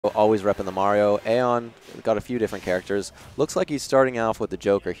always repping the Mario. Aeon got a few different characters. Looks like he's starting off with the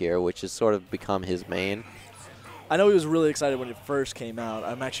Joker here, which has sort of become his main. I know he was really excited when it first came out.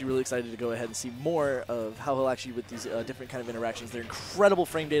 I'm actually really excited to go ahead and see more of how he'll actually with these different kind of interactions. They're incredible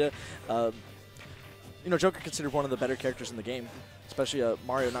frame data. You know, Joker considered one of the better characters in the game, especially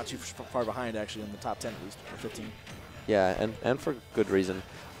Mario not too far behind, actually, in the top 10 at least, or 15. Yeah, and for good reason.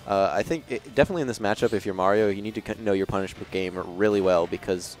 I think definitely in this matchup, if you're Mario, you need to know your punishment game really well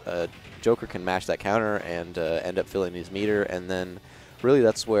because Joker can mash that counter and end up filling his meter, and then really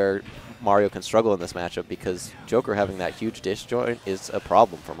that's where Mario can struggle in this matchup because Joker having that huge disjoint is a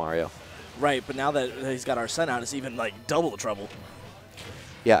problem for Mario. Right, but now that he's got Arsene out, it's even like double the trouble.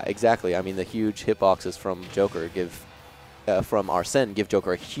 Yeah, exactly. I mean, the huge hitboxes from Joker from Arsene give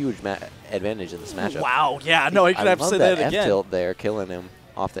Joker a huge advantage in this matchup. Wow, yeah, no, I could have to say that again. F-tilt there, killing him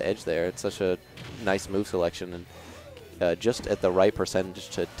off the edge there. It's such a nice move selection and just at the right percentage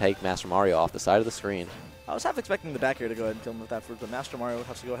to take Mastamario off the side of the screen. I was half expecting the back air to go ahead and kill him with that, but Mastamario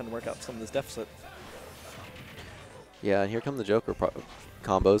has to go ahead and work out some of this deficit. Yeah, and here come the Joker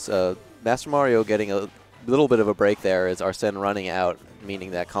combos. Mastamario getting a little bit of a break there as Arsene running out,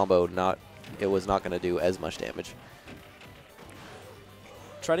 meaning that combo was not going to do as much damage.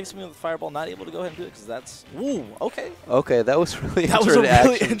 Trying something with the fireball, not able to go ahead and do it because that's okay. Okay, that was really that was a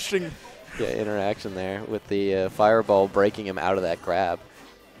really interesting interaction there with the fireball breaking him out of that grab.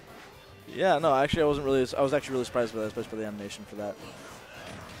 Yeah, no, actually, I was actually really surprised by that, especially by the animation for that.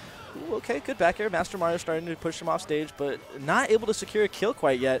 Ooh, okay, good back air. Mastamario starting to push him off stage, but not able to secure a kill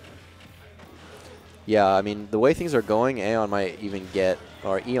quite yet. Yeah, I mean, the way things are going, Eon may even get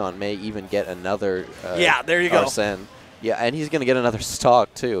another yeah, there you go. Arsene. Yeah, and he's going to get another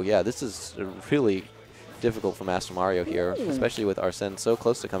stock, too. Yeah, this is really difficult for Mastamario here, especially with Arsene so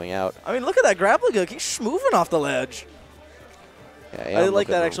close to coming out. I mean, look at that grappling hook. He's moving off the ledge. Yeah, I like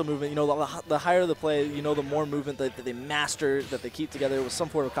that actual movement. You know, the higher the play, you know, the more movement that they master, that they keep together with some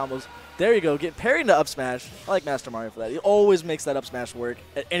form of combos. There you go. Get parried into up smash. I like Mastamario for that. He always makes that up smash work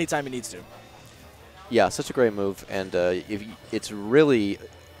at any time he needs to. Yeah, such a great move, and it's really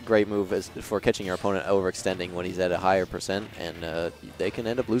great move for catching your opponent overextending when he's at a higher percent, and they can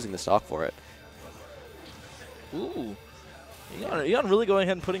end up losing the stock for it. Ooh. Eon really going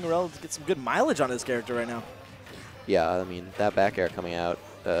ahead and putting around to get some good mileage on his character right now. Yeah, I mean, that back air coming out,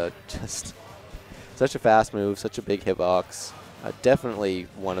 just such a fast move, such a big hitbox. Definitely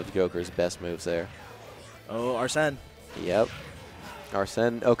one of Joker's best moves there. Oh, Arsene. Yep.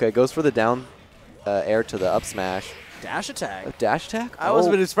 Arsene, okay, goes for the down air to the up smash. Dash attack. A dash attack? I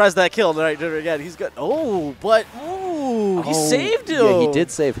wasn't really surprised that killed. Right, again, he's good. Oh, but he saved him. Yeah, he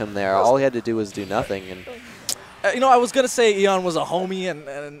did save him there. All he had to do was do nothing. And you know, I was gonna say Eon was a homie,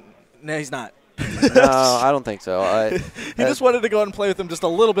 and no, he's not. No, I don't think so. He just wanted to go and play with him just a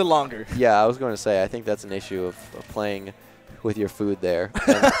little bit longer. Yeah, I was going to say, I think that's an issue of playing with your food there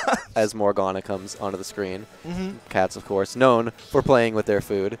as Morgana comes onto the screen. Cats, of course, known for playing with their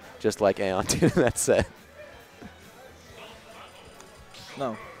food, just like Aeon did in that set.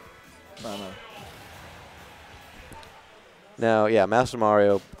 No. Now, yeah,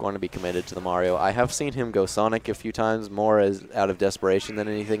 Mastamario going to be committed to the Mario. I have seen him go Sonic a few times, more as out of desperation than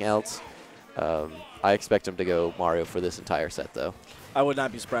anything else. I expect him to go Mario for this entire set, though. I would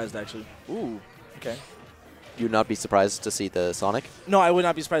not be surprised, actually. Ooh, okay. You would not be surprised to see the Sonic? No, I would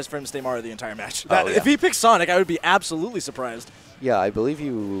not be surprised for him to stay Mario the entire match. Oh, yeah. If he picks Sonic, I would be absolutely surprised. Yeah, I believe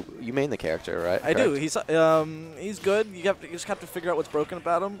you main the character, right? I do. He's good. You just have to figure out what's broken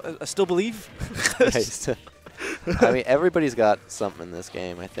about him. I still believe. I mean, everybody's got something in this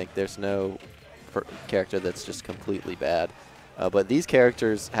game. I think there's no character that's just completely bad. But these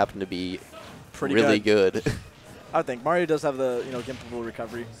characters happen to be really good. I think Mario does have the gimpable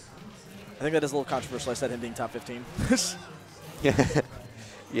recovery. I think that is a little controversial. I said him being top 15.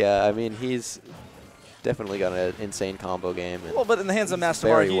 Yeah, I mean, he's definitely got an insane combo game. Well, but in the hands of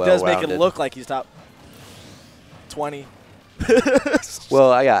Mastamario, he does make it look like he's top 20.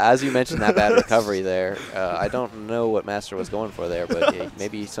 Well, yeah, as you mentioned that bad recovery there, I don't know what Master was going for there, but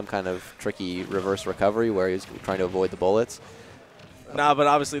maybe some kind of tricky reverse recovery where he was trying to avoid the bullets. Nah, but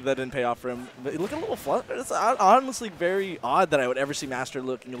obviously that didn't pay off for him. But look a little flustered. It's honestly very odd that I would ever see Master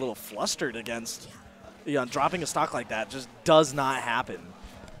looking a little flustered against dropping a stock like that. Just does not happen.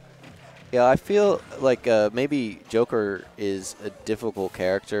 Yeah, I feel like maybe Joker is a difficult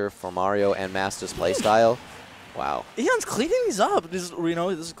character for Mario and Master's playstyle. Wow. Eon's cleaning these up. This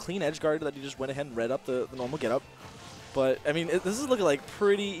is a clean edge guard that he just went ahead and read up the normal get up. But, I mean, this is looking like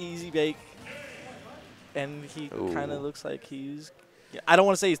pretty easy bake. And he kind of looks like he's... I don't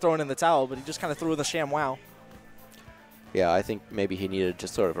want to say he's throwing in the towel, but he just kind of threw in the sham wow. Yeah, I think maybe he needed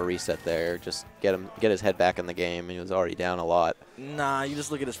just sort of a reset there, just get his head back in the game, and he was already down a lot. Nah, you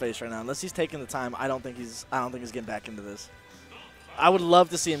just look at his face right now. Unless he's taking the time, I don't think he's getting back into this. I would love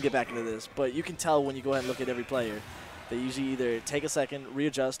to see him get back into this, but you can tell when you go ahead and look at every player, they usually either take a second,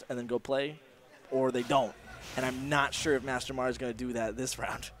 readjust, and then go play, or they don't. And I'm not sure if Mastamario is going to do that this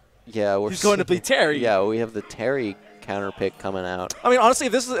round. Yeah, he's going to play Terry. Yeah, we have the Terry counter pick coming out. I mean, honestly,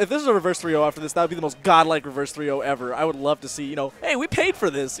 if this is a reverse 3-0 after this, that would be the most godlike reverse 3-0 ever. I would love to see, hey, we paid for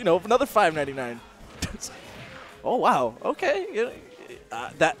this, another $5.99. Oh wow, okay,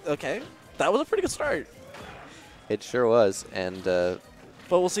 okay, that was a pretty good start. It sure was, and but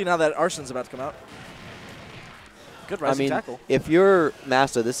we'll see now that Arson's about to come out. Good rising tackle. If you're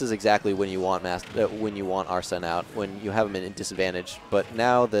Masta, this is exactly when you want Arson out, when you have him in disadvantage. But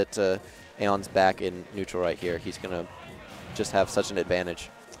now that Aeon's back in neutral right here, he's going to just have such an advantage.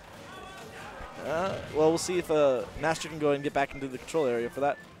 Well, we'll see if Master can go ahead and get back into the control area for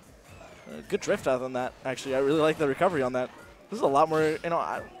that. Good drift out on that, actually. I really like the recovery on that. This is a lot more,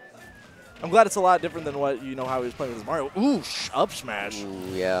 I'm glad it's a lot different than what how he was playing with his Mario. Ooh, up smash.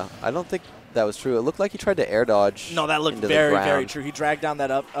 Ooh, yeah, I don't think that was true. It looked like he tried to air dodge. No, that looked very, very true. He dragged down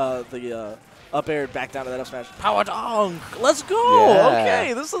that up, up air back down to that up smash. Power dunk. Let's go.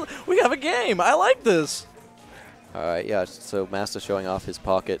 Yeah. Okay, we have a game. I like this. All right, yeah. So Masta showing off his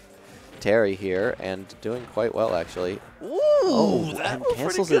pocket Terry here and doing quite well actually. Ooh, that was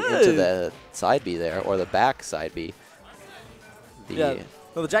cancels pretty it good. into the side B there, or the back side B. Yeah.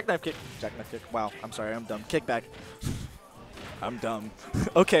 No, the jackknife kick. Jackknife kick. Wow. I'm sorry. I'm dumb. Kickback. I'm dumb.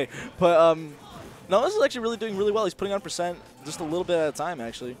 Okay, but no, this is actually really doing really well. He's putting on percent just a little bit at a time,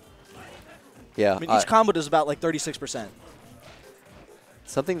 actually. Yeah. I mean, each combo does about like 36%.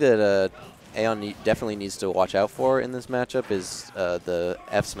 Something that Aeon definitely needs to watch out for in this matchup is the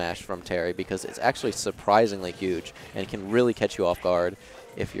F smash from Terry, because it's actually surprisingly huge and can really catch you off guard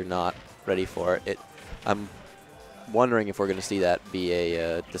if you're not ready for it. I'm wondering if we're going to see that be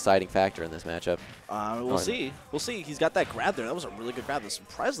a deciding factor in this matchup. We'll see. We'll see. He's got that grab there. That was a really good grab. That's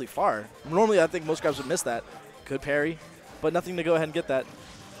surprisingly far. Normally, I think most grabs would miss that. Good parry, but nothing to go ahead and get that.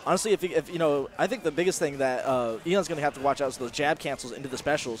 Honestly, I think the biggest thing that Eon's going to have to watch out is those jab cancels into the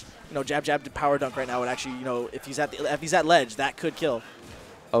specials. Jab, jab, to power dunk right now would actually, if he's at ledge, that could kill.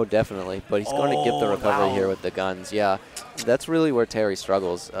 Oh, definitely. But he's going to get the recovery here with the guns. Yeah, that's really where Terry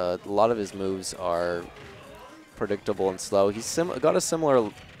struggles. A lot of his moves are predictable and slow. He's got a similar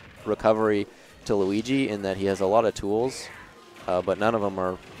recovery to Luigi in that he has a lot of tools, but none of them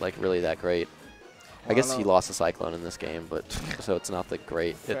are like really that great. I guess he lost a Cyclone in this game, but so it's not the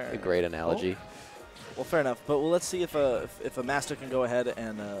great analogy. Well, fair enough. But let's see if a Master can go ahead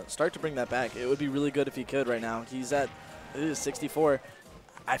and start to bring that back. It would be really good if he could right now. He's at 64.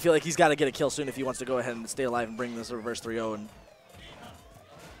 I feel like he's got to get a kill soon if he wants to go ahead and stay alive and bring this reverse 3-0.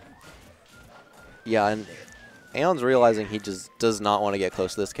 Yeah, and Aeon's realizing he just does not want to get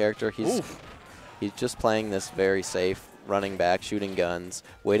close to this character. He's just playing this very safe, running back, shooting guns,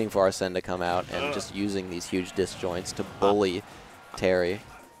 waiting for Arsene to come out, and just using these huge disjoints to bully Terry.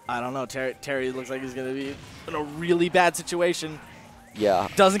 I don't know. Terry looks like he's going to be in a really bad situation. Yeah.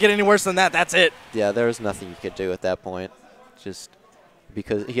 Doesn't get any worse than that. That's it. Yeah, there's nothing you could do at that point, just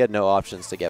because he had no options to get